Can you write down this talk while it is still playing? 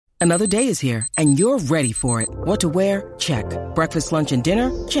Another day is here, and you're ready for it. What to wear? Check. Breakfast, lunch, and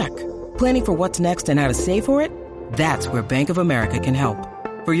dinner? Check. Planning for what's next and how to save for it? That's where Bank of America can help.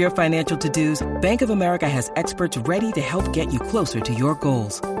 For your financial to-dos, Bank of America has experts ready to help get you closer to your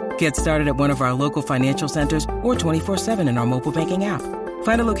goals. Get started at one of our local financial centers or 24/7 in our mobile banking app.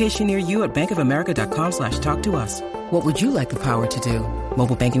 Find a location near you at bankofamerica.com/talktous. What would you like the power to do?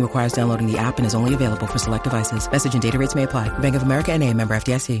 Mobile banking requires downloading the app and is only available for select devices. Message and data rates may apply. Bank of America N.A., member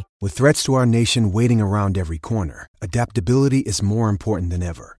FDIC. With threats to our nation waiting around every corner, adaptability is more important than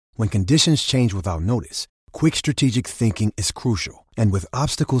ever. When conditions change without notice, quick strategic thinking is crucial. And with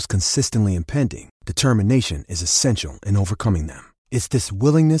obstacles consistently impending, determination is essential in overcoming them. It's this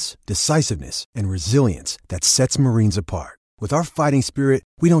willingness, decisiveness, and resilience that sets Marines apart. With our fighting spirit,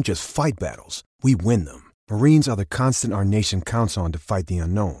 we don't just fight battles, we win them. Marines are the constant our nation counts on to fight the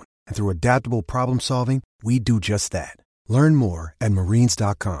unknown. And through adaptable problem solving, we do just that. Learn more at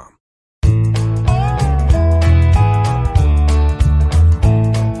marines.com.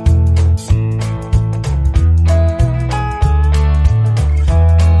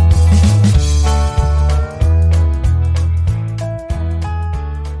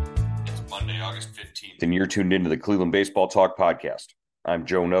 It's Monday, August 15th, and you're tuned into the Cleveland Baseball Talk podcast. I'm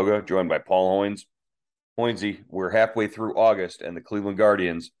Joe Noga, joined by Paul Hoynes. Hoynesy, we're halfway through August, and the Cleveland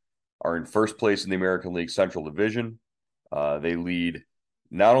Guardians are in first place in the American League Central Division. They lead.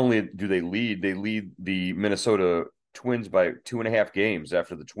 Not only do they lead the Minnesota Twins by 2.5 games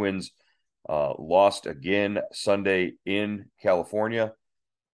after the Twins lost again Sunday in California.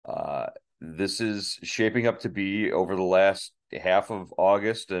 This is shaping up to be, over the last half of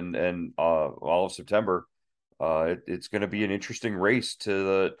August and all of September, it's going to be an interesting race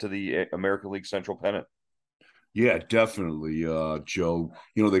to the American League Central pennant. Yeah, definitely, Joe.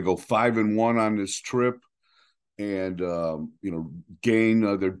 They go 5-1 on this trip, and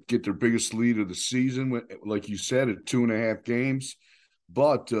get their biggest lead of the season, like you said, at 2.5 games.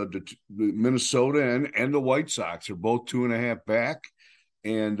 But the Minnesota and the White Sox are both 2.5 back.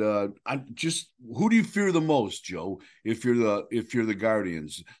 And who do you fear the most, Joe? If you're the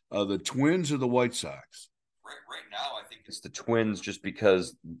Guardians, the Twins or the White Sox? Right now, I think it's the Twins, just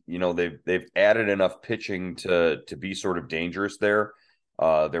because they've added enough pitching to be sort of dangerous there.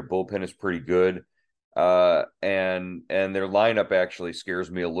 Their bullpen is pretty good, and their lineup actually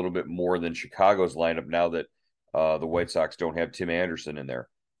scares me a little bit more than Chicago's lineup now that the White Sox don't have Tim Anderson in there.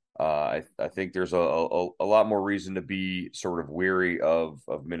 I think there's a lot more reason to be sort of weary of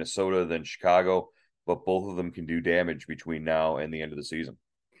Minnesota than Chicago, but both of them can do damage between now and the end of the season.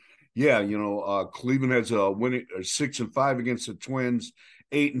 Yeah, Cleveland has a winning 6-5 against the Twins,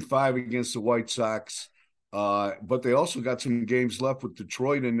 8-5 against the White Sox, but they also got some games left with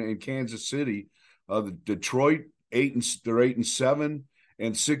Detroit and Kansas City. The Detroit they're 8-7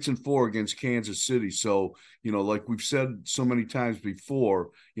 and 6-4 against Kansas City. So like we've said so many times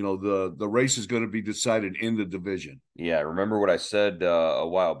before, the race is going to be decided in the division. Yeah, remember what I said a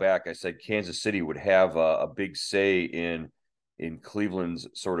while back? I said Kansas City would have a big say in Cleveland's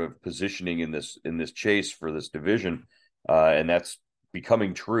sort of positioning in this chase for this division, and that's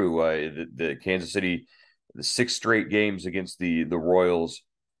becoming true. The Kansas City, the 6 straight games against the Royals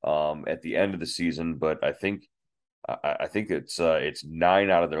at the end of the season, but I think it's 9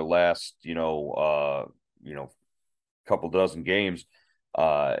 out of their last couple dozen games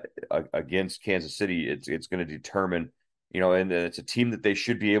against Kansas City. It's going to determine, and it's a team that they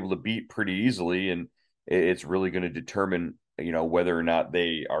should be able to beat pretty easily, and it's really going to determine whether or not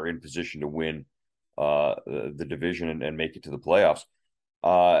they are in position to win the division and make it to the playoffs.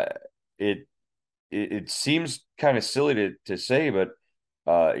 It seems kind of silly to say, but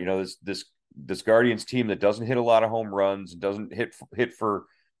this Guardians team that doesn't hit a lot of home runs, doesn't hit for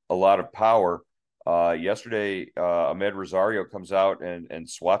a lot of power. Yesterday, Ahmed Rosario comes out and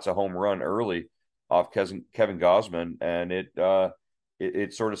swats a home run early off Kevin Gausman, and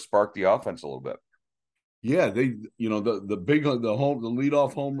it sort of sparked the offense a little bit. Yeah, they the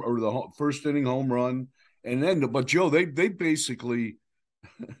leadoff home, or the first inning home run, and then but Joe, they basically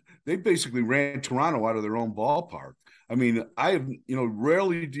ran Toronto out of their own ballpark. I mean,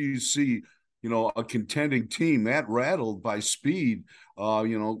 rarely do you see a contending team that rattled by speed.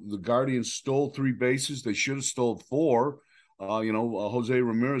 The Guardians stole 3 bases. They should have stole 4. Jose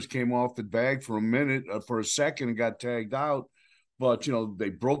Ramirez came off the bag for a second and got tagged out. But, they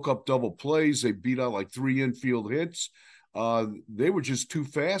broke up double plays. They beat out like 3 infield hits. They were just too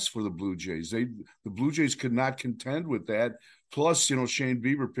fast for the Blue Jays. The Blue Jays could not contend with that. Plus, Shane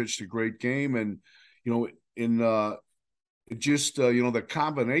Bieber pitched a great game. And, the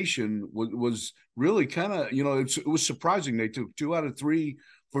combination was really kind of, it was surprising. They took 2 out of 3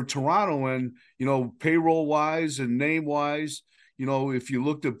 for Toronto. And, payroll wise and name wise, if you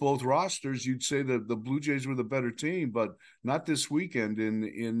looked at both rosters, you'd say that the Blue Jays were the better team, but not this weekend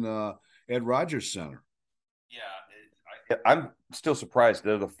in at Rogers Center. Yeah, I'm still surprised.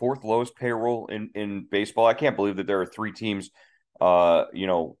 They're the fourth lowest payroll in baseball. I can't believe that there are three teams,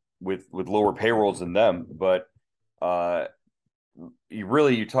 with lower payrolls than them. But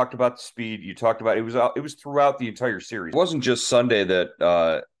you talked about the speed. You talked about it was throughout the entire series. It wasn't just Sunday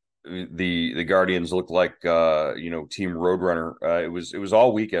that the Guardians looked like Team Roadrunner. It was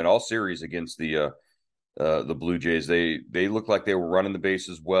all weekend, all series against the Blue Jays. They looked like they were running the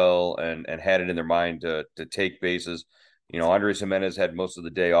bases well and had it in their mind to take bases. Andres Gimenez had most of the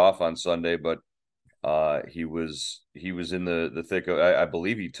day off on Sunday, but he was in the thick of. I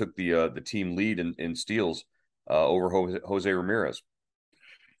believe he took the team lead in steals over Jose Ramirez.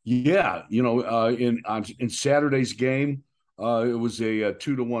 Yeah, in Saturday's game, it was a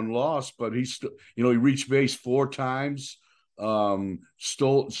 2-1 loss, but he reached base 4 times,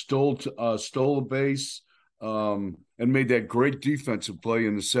 stole a base, and made that great defensive play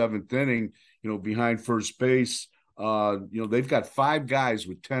in the 7th inning. Behind first base. They've got 5 guys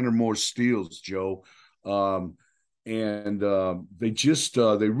with 10 or more steals, Joe, and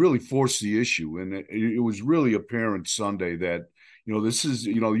they really forced the issue, and it was really apparent Sunday that. This is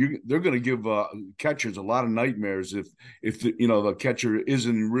they're going to give catchers a lot of nightmares if the catcher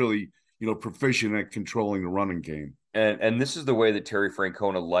isn't really proficient at controlling the running game. And this is the way that Terry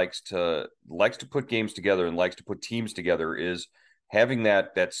Francona likes to put games together and likes to put teams together, is having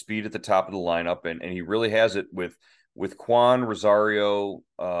that speed at the top of the lineup, and he really has it with Kwan, Rosario,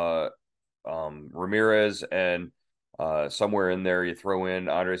 Ramirez, and somewhere in there you throw in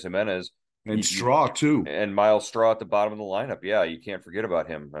Andres Gimenez. And Straw, too. And Miles Straw at the bottom of the lineup. Yeah, you can't forget about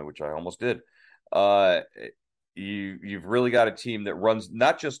him, which I almost did. You've really got a team that runs,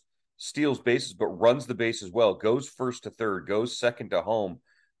 not just steals bases, but runs the bases well, goes first to third, goes second to home,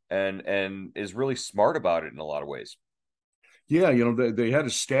 and is really smart about it in a lot of ways. Yeah, they had a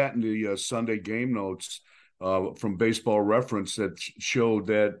stat in the Sunday game notes from Baseball Reference that showed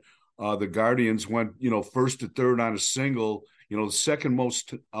that the Guardians went, first to third on a single, the second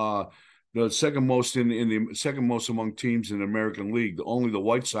most among teams in the American League. Only the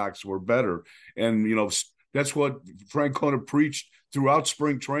White Sox were better. And, that's what Francona preached throughout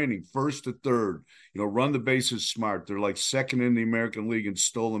spring training, first to third, run the bases smart. They're like second in the American League in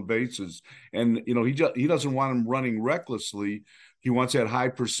stolen bases. And, he doesn't want them running recklessly. He wants that high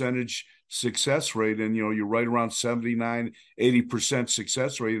percentage success rate. And, you're right around 79, 80%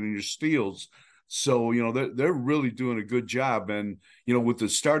 success rate in your steals. So, they're really doing a good job. And, with the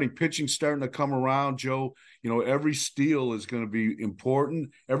starting pitching starting to come around, Joe, every steal is going to be important.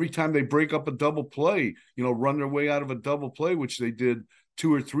 Every time they break up a double play, run their way out of a double play, which they did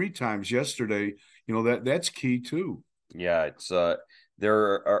 2 or 3 times yesterday, that's key too. Yeah, it's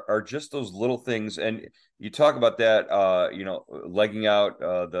there are just those little things. And you talk about that, legging out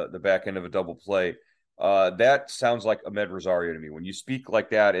the back end of a double play. That sounds like Amed Rosario to me. When you speak like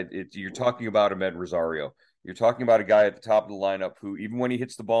that, you're talking about Amed Rosario. You're talking about a guy at the top of the lineup who, even when he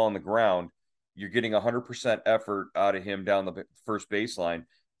hits the ball on the ground, you're getting 100% effort out of him down the first baseline,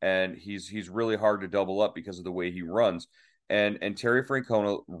 and he's really hard to double up because of the way he runs. And Terry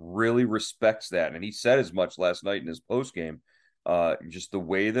Francona really respects that, and he said as much last night in his post game. Just the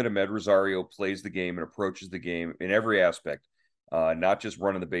way that Amed Rosario plays the game and approaches the game in every aspect, not just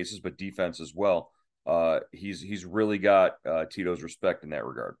running the bases but defense as well. He's really got Tito's respect in that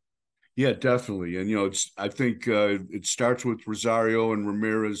regard. Yeah, definitely. And I think it starts with Rosario and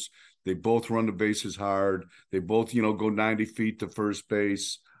Ramirez. They both run the bases hard. They both go 90 feet to first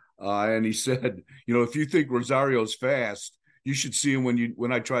base. And he said, if you think Rosario's fast, you should see him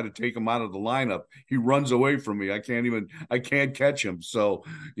when I try to take him out of the lineup. He runs away from me. I can't catch him. So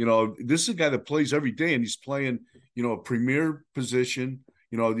this is a guy that plays every day, and he's playing a premier position,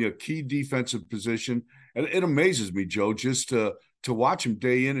 the key defensive position. And it amazes me, Joe, just to watch him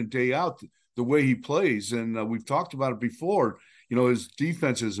day in and day out, the way he plays. And we've talked about it before. His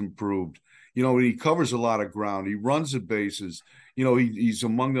defense has improved. He covers a lot of ground. He runs the bases. He's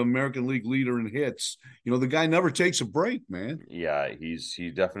among the American League leader in hits. The guy never takes a break, man. Yeah, he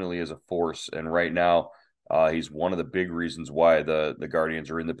definitely is a force. And right now, he's one of the big reasons why the Guardians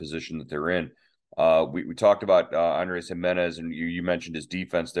are in the position that they're in. We talked about Andres Gimenez, and you mentioned his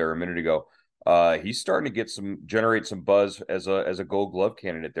defense there a minute ago. He's starting to generate some buzz as a Gold Glove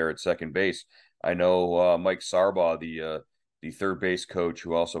candidate there at second base. I know Mike Sarbaugh, the third base coach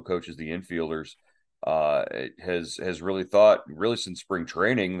who also coaches the infielders, has really thought, really since spring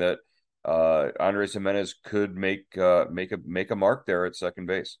training, that Andres Gimenez could make a mark there at second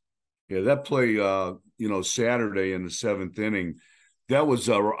base. Yeah, that play, Saturday in the seventh inning, that was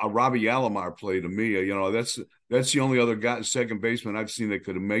a Robbie Alomar play to me. That's the only other guy, second baseman I've seen that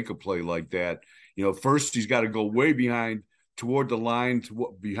could make a play like that. First he's got to go way behind toward the line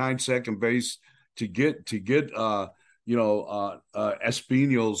behind second base to get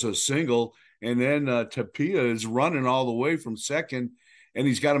Espinal's a single, and then Tapia is running all the way from second, and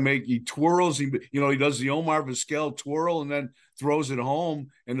he twirls, he does the Omar Vizquel twirl and then throws it home,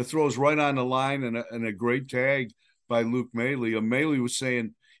 and it throws right on the line, and a great tag by Luke Maile. Maile was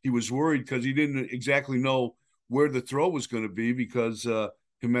saying he was worried because he didn't exactly know where the throw was going to be because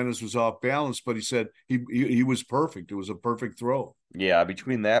Gimenez was off balance, but he said he was perfect. It was a perfect throw. Yeah,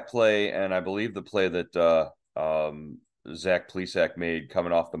 between that play and I believe the play that Zach Plesac made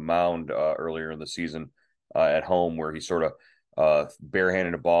coming off the mound earlier in the season at home, where he sort of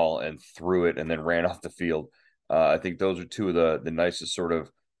barehanded a ball and threw it and then ran off the field. I think those are two of the nicest sort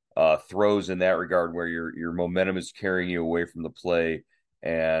of throws in that regard, where your momentum is carrying you away from the play,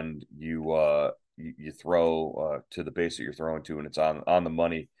 and you throw to the base that you're throwing to, and it's on the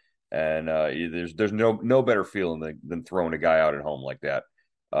money. And there's no better feeling than throwing a guy out at home like that.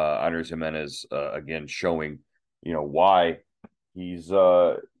 Andres Gimenez again showing why he's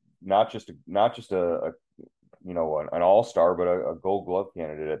not just a an all-star, but a Gold Glove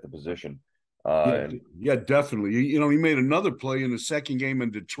candidate at the position. Yeah, definitely. He made another play in the second game in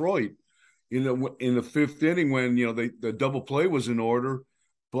Detroit in the fifth inning when the double play was in order,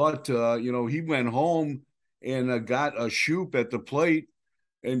 but he went home and got a Shoop at the plate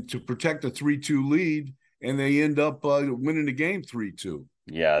and to protect a 3-2 lead, and they end up winning the game 3-2.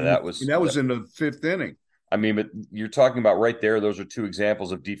 Yeah, that was in the fifth inning. I mean, but you're talking about right there. Those are two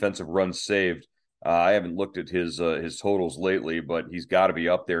examples of defensive runs saved. I haven't looked at his totals lately, but he's got to be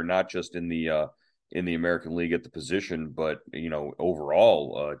up there, not just in the American League at the position, but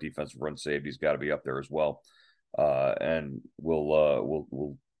overall defensive runs saved. He's got to be up there as well. And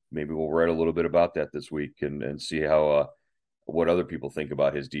we'll maybe we'll write a little bit about that this week and see how what other people think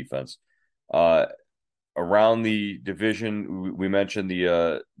about his defense. Around the division, we mentioned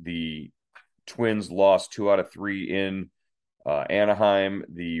the Twins lost 2 out of 3 in Anaheim.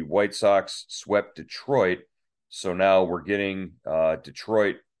 The White Sox swept Detroit, so now we're getting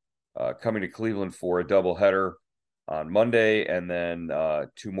Detroit coming to Cleveland for a doubleheader on Monday, and then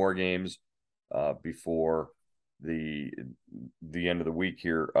 2 more games before the end of the week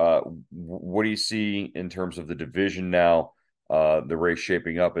here. What do you see in terms of the division now? The race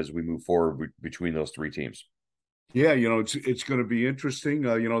shaping up as we move forward between those 3 teams. Yeah, it's going to be interesting.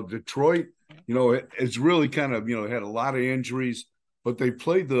 Detroit, it's really kind of had a lot of injuries, but they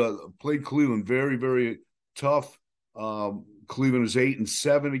played Cleveland very, very tough. Cleveland is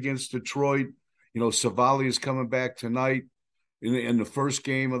 8-7 against Detroit. Savali is coming back tonight in the first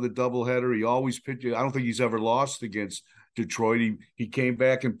game of the doubleheader. He always pitched. I don't think he's ever lost against Detroit. He came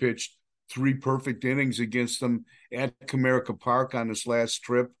back and pitched 3 perfect innings against them at Comerica Park on this last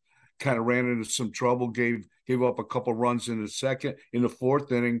trip. Kind of ran into some trouble, gave up a couple runs in the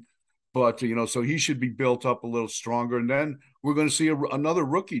fourth inning, but so he should be built up a little stronger. And then we're going to see another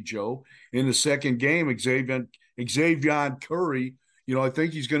rookie, Joe, in the second game, Xavier Curry. I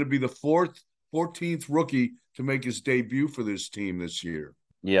think he's going to be the 14th rookie to make his debut for this team this year.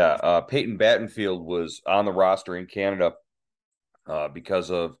 Yeah, Peyton Battenfield was on the roster in Canada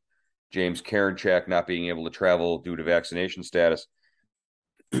because of James Karinchak not being able to travel due to vaccination status.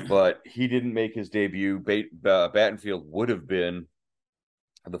 But he didn't make his debut. Battenfield would have been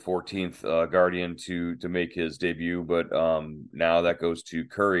the 14th Guardian to make his debut, but now that goes to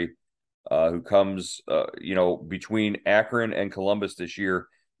Curry, who comes, between Akron and Columbus this year,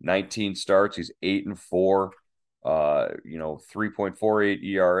 19 starts. He's 8-4, 3.48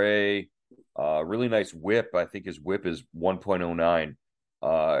 ERA, really nice whip. I think his whip is 1.09.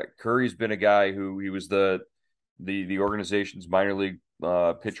 Curry's been a guy who he was the organization's minor league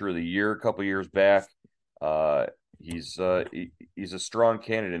pitcher of the year a couple years back. He's a strong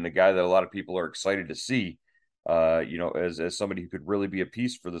candidate and a guy that a lot of people are excited to see, as somebody who could really be a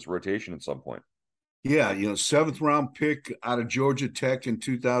piece for this rotation at some point. Yeah, 7th round pick out of Georgia Tech in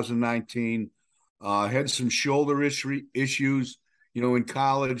 2019. Had some shoulder issues, in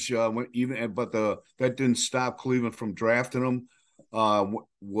college. That didn't stop Cleveland from drafting him.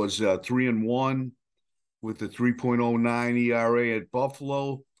 Was 3-1 with the 3.09 ERA at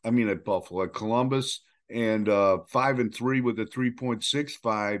Columbus, and 5-3 with the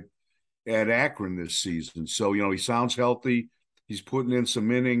 3.65 at Akron this season. So, he sounds healthy. He's putting in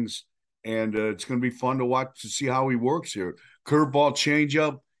some innings, and it's going to be fun to watch to see how he works here. Curveball,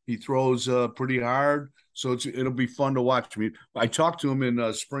 changeup. He throws pretty hard, so it'll be fun to watch. I mean, I talked to him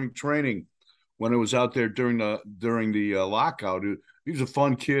in spring training when I was out there during the lockout. He was a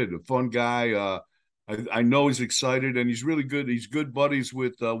fun kid, a fun guy. I know he's excited, and he's really good. He's good buddies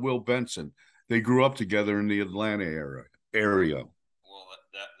with Will Benson. They grew up together in the Atlanta area. Well,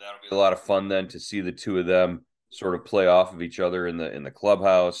 that'll be a lot of fun then to see the two of them sort of play off of each other in the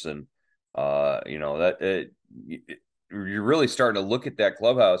clubhouse, and you're really starting to look at that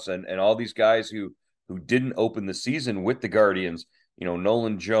clubhouse and all these guys who didn't open the season with the Guardians.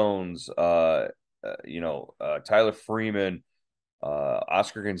 Nolan Jones, Tyler Freeman,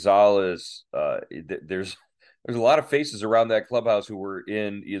 Oscar Gonzalez. There's a lot of faces around that clubhouse who were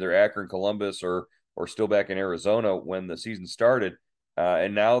in either Akron, Columbus, or still back in Arizona when the season started,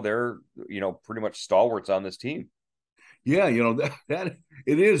 and now they're pretty much stalwarts on this team. Yeah, that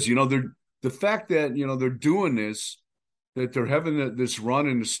it is. They're the fact that they're doing this, that they're having this run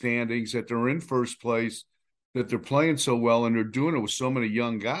in the standings, that they're in first place, that they're playing so well, and they're doing it with so many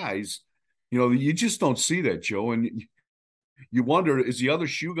young guys. You just don't see that, Joe, and you wonder, is the other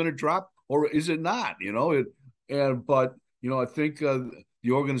shoe going to drop or is it not? But I think the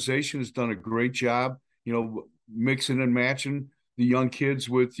organization has done a great job, mixing and matching the young kids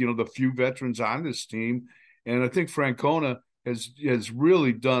with the few veterans on this team, and I think Francona has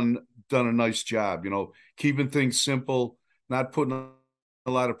really done a nice job, keeping things simple, not putting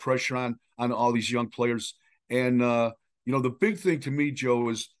a lot of pressure on all these young players, and the big thing to me, Joe,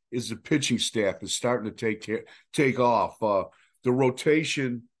 is the pitching staff is starting to take off. The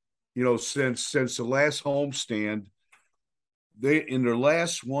rotation, since the last homestand, they in their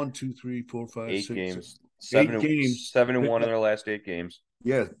last 1, 2, 3, 4, 5, 8 6, games, 7-1 in their last 8 games.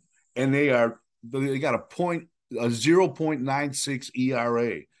 Yeah, and they got a 0.96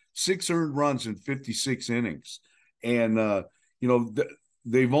 ERA, 6 earned runs in 56 innings, and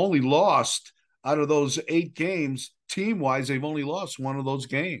they've only lost out of those 8 games. Team-wise, they've only lost one of those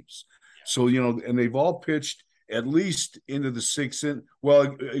games. So, and they've all pitched at least into the 6th inning.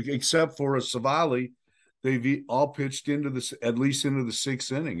 Well, except for Savali, they've all pitched at least into the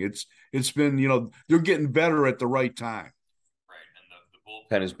 6th inning. It's been, they're getting better at the right time. Right, and the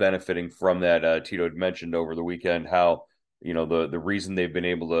bullpen is benefiting from that. Tito had mentioned over the weekend how, the reason they've been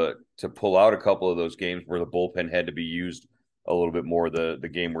able to pull out a couple of those games where the bullpen had to be used a little bit more, the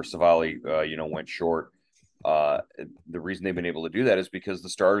game where Savali, went short. The reason they've been able to do that is because the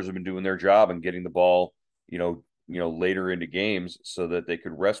starters have been doing their job and getting the ball, later into games so that they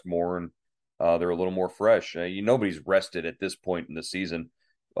could rest more, and they're a little more fresh. Nobody's rested at this point in the season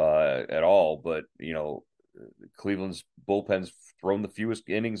at all, but Cleveland's bullpen's thrown the fewest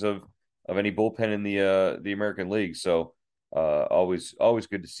innings of any bullpen in the American League. So always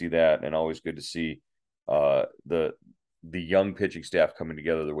good to see that, and always good to see the young pitching staff coming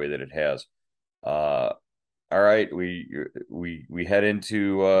together the way that it has. All right, we head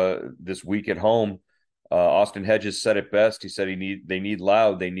into this week at home. Austin Hedges said it best. He said they need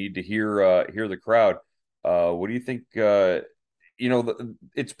loud. They need to hear the crowd. What do you think?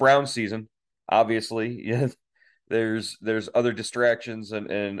 It's Brown season, obviously. Yeah, there's other distractions,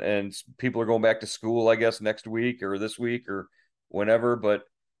 and people are going back to school, I guess, next week or this week or whenever. But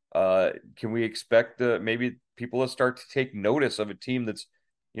can we expect maybe people to start to take notice of a team that's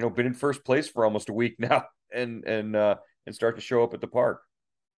been in first place for almost a week now, and start to show up at the park?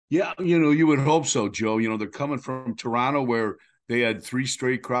 Yeah, you would hope so, Joe. They're coming from Toronto, where they had 3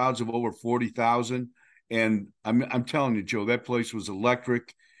 straight crowds of over 40,000, and I'm telling you, Joe, that place was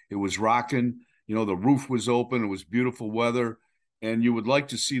electric. It was rocking. The roof was open. It was beautiful weather, and you would like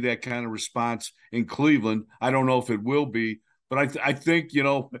to see that kind of response in Cleveland. I don't know if it will be, but I think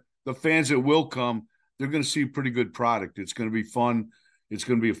the fans that will come, they're going to see a pretty good product. It's going to be fun. It's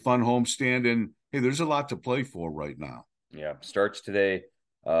going to be a fun homestand, and hey, there's a lot to play for right now. Yeah, starts today.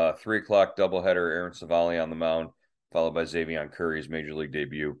 3:00 doubleheader. Aaron Savali on the mound, followed by Xzavion Curry's major league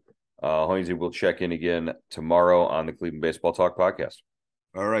debut. Hoynesy will check in again tomorrow on the Cleveland Baseball Talk podcast.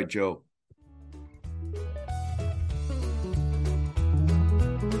 All right, Joe.